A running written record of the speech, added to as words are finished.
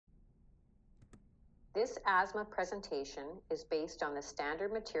This asthma presentation is based on the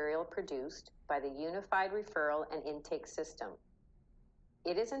standard material produced by the Unified Referral and Intake System.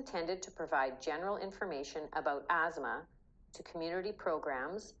 It is intended to provide general information about asthma to community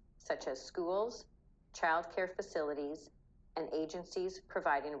programs such as schools, childcare facilities, and agencies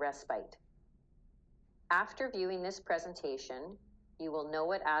providing respite. After viewing this presentation, you will know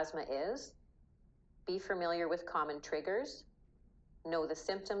what asthma is, be familiar with common triggers, know the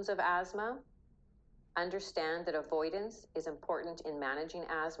symptoms of asthma, understand that avoidance is important in managing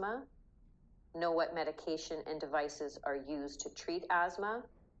asthma, know what medication and devices are used to treat asthma,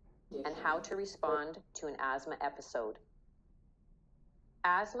 and how to respond to an asthma episode.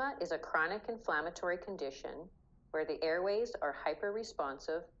 Asthma is a chronic inflammatory condition where the airways are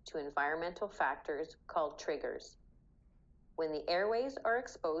hyperresponsive to environmental factors called triggers. When the airways are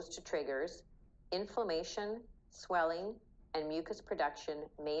exposed to triggers, inflammation, swelling, and mucus production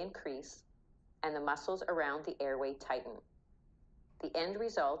may increase, and the muscles around the airway tighten. The end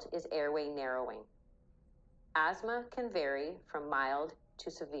result is airway narrowing. Asthma can vary from mild to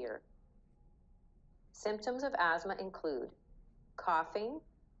severe. Symptoms of asthma include coughing,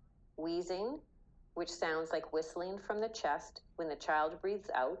 wheezing, which sounds like whistling from the chest when the child breathes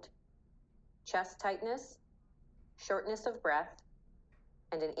out, chest tightness, shortness of breath,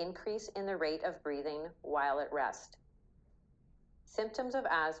 and an increase in the rate of breathing while at rest. Symptoms of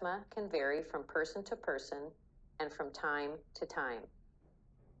asthma can vary from person to person and from time to time.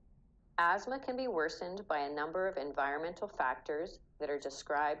 Asthma can be worsened by a number of environmental factors that are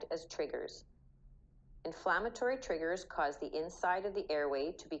described as triggers. Inflammatory triggers cause the inside of the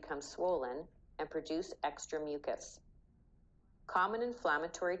airway to become swollen and produce extra mucus. Common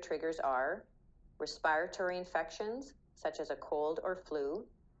inflammatory triggers are respiratory infections, such as a cold or flu,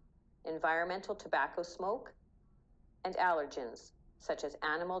 environmental tobacco smoke, and allergens, such as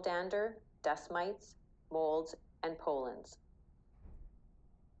animal dander, dust mites, molds, and pollens.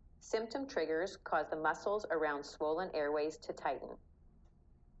 Symptom triggers cause the muscles around swollen airways to tighten.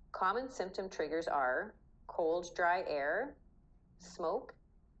 Common symptom triggers are cold, dry air, smoke,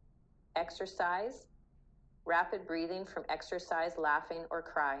 exercise, rapid breathing from exercise, laughing, or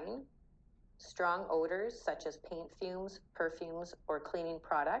crying, strong odors such as paint fumes, perfumes, or cleaning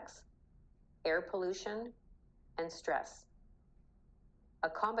products, air pollution, and stress. A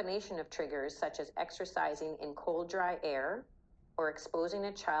combination of triggers such as exercising in cold, dry air or exposing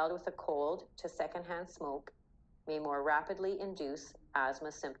a child with a cold to secondhand smoke may more rapidly induce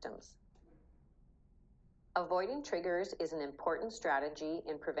asthma symptoms. Avoiding triggers is an important strategy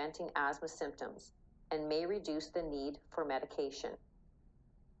in preventing asthma symptoms and may reduce the need for medication.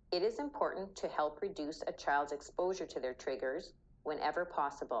 It is important to help reduce a child's exposure to their triggers whenever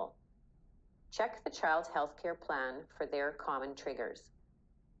possible. Check the child's healthcare plan for their common triggers.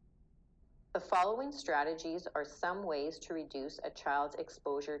 The following strategies are some ways to reduce a child's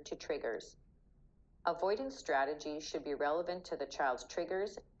exposure to triggers. Avoidance strategies should be relevant to the child's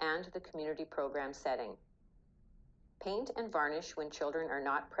triggers and the community program setting. Paint and varnish when children are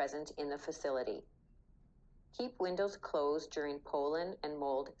not present in the facility. Keep windows closed during pollen and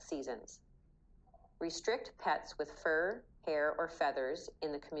mold seasons. Restrict pets with fur, hair, or feathers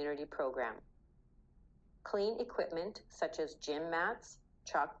in the community program. Clean equipment such as gym mats,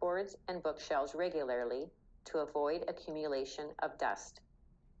 chalkboards, and bookshelves regularly to avoid accumulation of dust.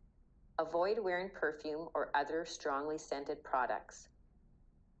 Avoid wearing perfume or other strongly scented products.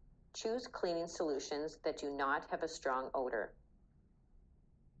 Choose cleaning solutions that do not have a strong odor.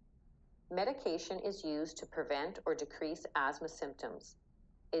 Medication is used to prevent or decrease asthma symptoms.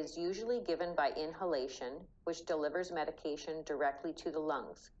 It is usually given by inhalation, which delivers medication directly to the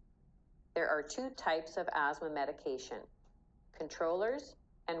lungs. There are two types of asthma medication: controllers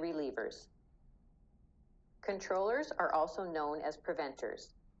and relievers. Controllers are also known as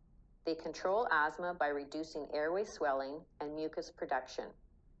preventers. They control asthma by reducing airway swelling and mucus production.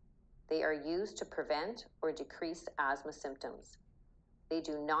 They are used to prevent or decrease asthma symptoms. They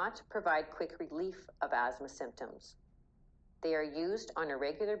do not provide quick relief of asthma symptoms. They are used on a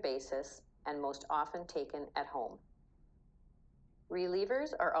regular basis and most often taken at home.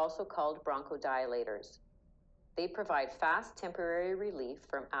 Relievers are also called bronchodilators. They provide fast temporary relief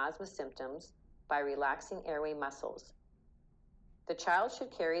from asthma symptoms by relaxing airway muscles. The child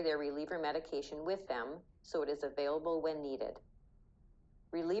should carry their reliever medication with them so it is available when needed.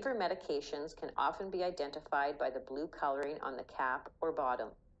 Reliever medications can often be identified by the blue coloring on the cap or bottom.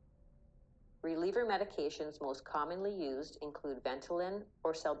 Reliever medications most commonly used include Ventolin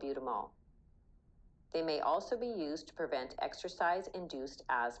or salbutamol. They may also be used to prevent exercise-induced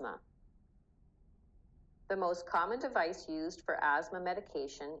asthma. The most common device used for asthma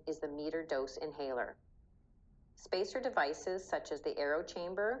medication is the meter dose inhaler. Spacer devices such as the aero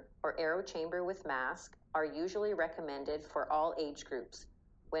chamber or aero chamber with mask are usually recommended for all age groups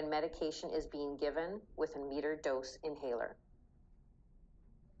when medication is being given with a meter dose inhaler.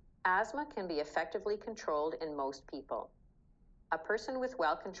 Asthma can be effectively controlled in most people. A person with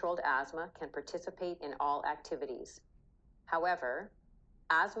well-controlled asthma can participate in all activities. However,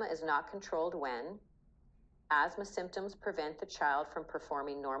 asthma is not controlled when asthma symptoms prevent the child from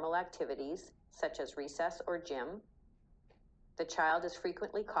performing normal activities, such as recess or gym. The child is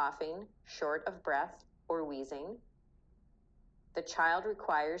frequently coughing, short of breath, or wheezing. The child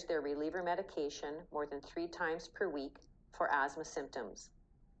requires their reliever medication more than 3 times per week for asthma symptoms.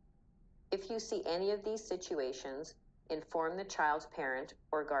 If you see any of these situations, inform the child's parent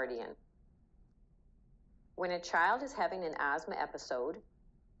or guardian. When a child is having an asthma episode,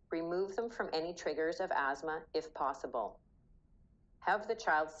 remove them from any triggers of asthma if possible. Have the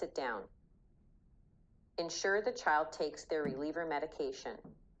child sit down. Ensure the child takes their reliever medication.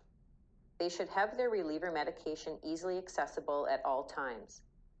 They should have their reliever medication easily accessible at all times.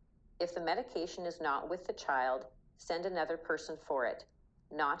 If the medication is not with the child, send another person for it,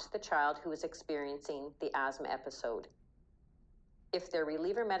 not the child who is experiencing the asthma episode. If their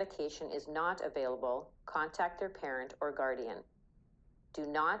reliever medication is not available, contact their parent or guardian. Do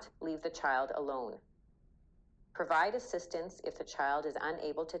not leave the child alone. Provide assistance if the child is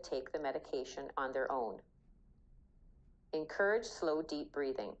unable to take the medication on their own. Encourage slow, deep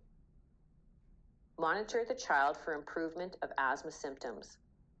breathing. Monitor the child for improvement of asthma symptoms.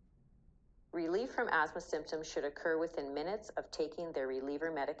 Relief from asthma symptoms should occur within minutes of taking their reliever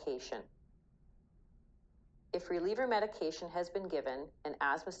medication. If reliever medication has been given and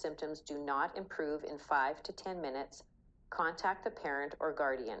asthma symptoms do not improve in 5 to 10 minutes, contact the parent or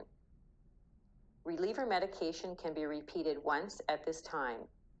guardian. Reliever medication can be repeated once at this time.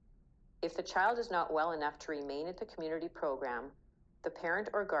 If the child is not well enough to remain at the community program, the parent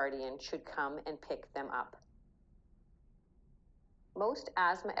or guardian should come and pick them up. Most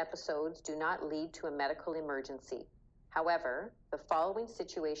asthma episodes do not lead to a medical emergency. However, the following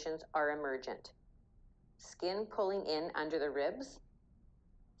situations are emergent: skin pulling in under the ribs,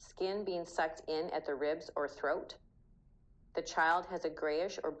 skin being sucked in at the ribs or throat, the child has a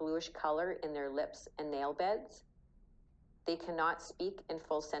grayish or bluish color in their lips and nail beds, they cannot speak in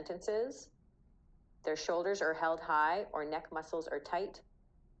full sentences, their shoulders are held high or neck muscles are tight,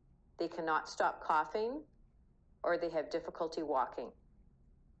 they cannot stop coughing, or they have difficulty walking.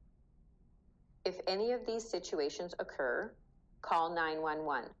 If any of these situations occur, call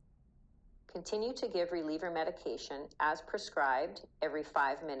 911. Continue to give reliever medication as prescribed every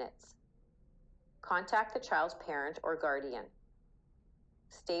 5 minutes. Contact the child's parent or guardian.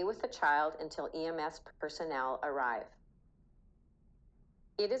 Stay with the child until EMS personnel arrive.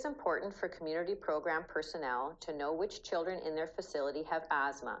 It is important for community program personnel to know which children in their facility have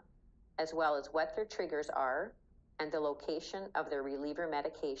asthma, as well as what their triggers are and the location of their reliever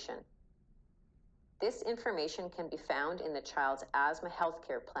medication. This information can be found in the child's asthma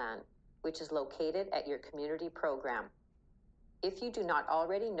healthcare plan, which is located at your community program. If you do not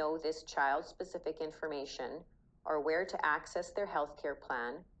already know this child-specific information or where to access their healthcare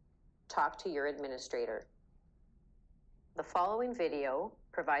plan, talk to your administrator. The following video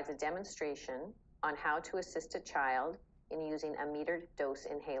provides a demonstration on how to assist a child in using a metered dose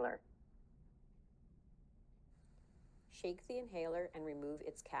inhaler. Shake the inhaler and remove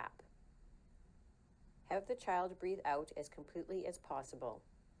its cap. Have the child breathe out as completely as possible.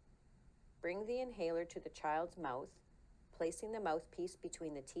 Bring the inhaler to the child's mouth, placing the mouthpiece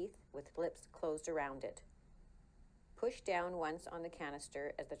between the teeth with lips closed around it. Push down once on the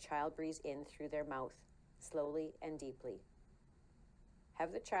canister as the child breathes in through their mouth, slowly and deeply.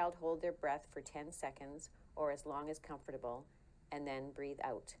 Have the child hold their breath for 10 seconds or as long as comfortable, and then breathe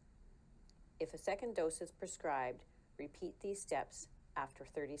out. If a second dose is prescribed, repeat these steps after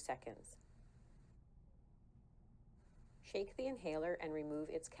 30 seconds. Shake the inhaler and remove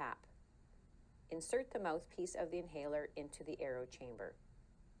its cap. Insert the mouthpiece of the inhaler into the aero chamber.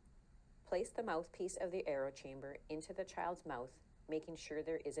 Place the mouthpiece of the aero chamber into the child's mouth, making sure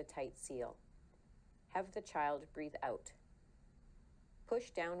there is a tight seal. Have the child breathe out.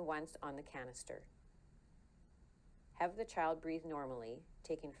 Push down once on the canister. Have the child breathe normally,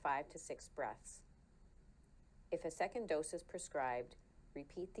 taking 5 to 6 breaths. If a second dose is prescribed,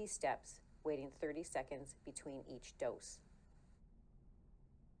 repeat these steps, waiting 30 seconds between each dose.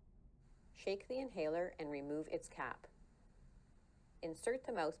 Shake the inhaler and remove its cap. Insert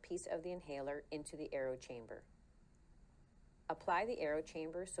the mouthpiece of the inhaler into the aero chamber. Apply the aero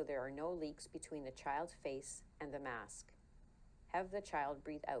chamber so there are no leaks between the child's face and the mask. Have the child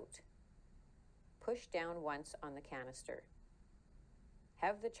breathe out. Push down once on the canister.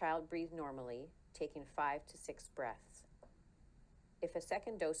 Have the child breathe normally, taking 5 to 6 breaths. If a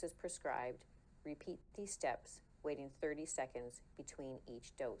second dose is prescribed, repeat these steps, waiting 30 seconds between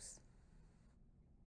each dose.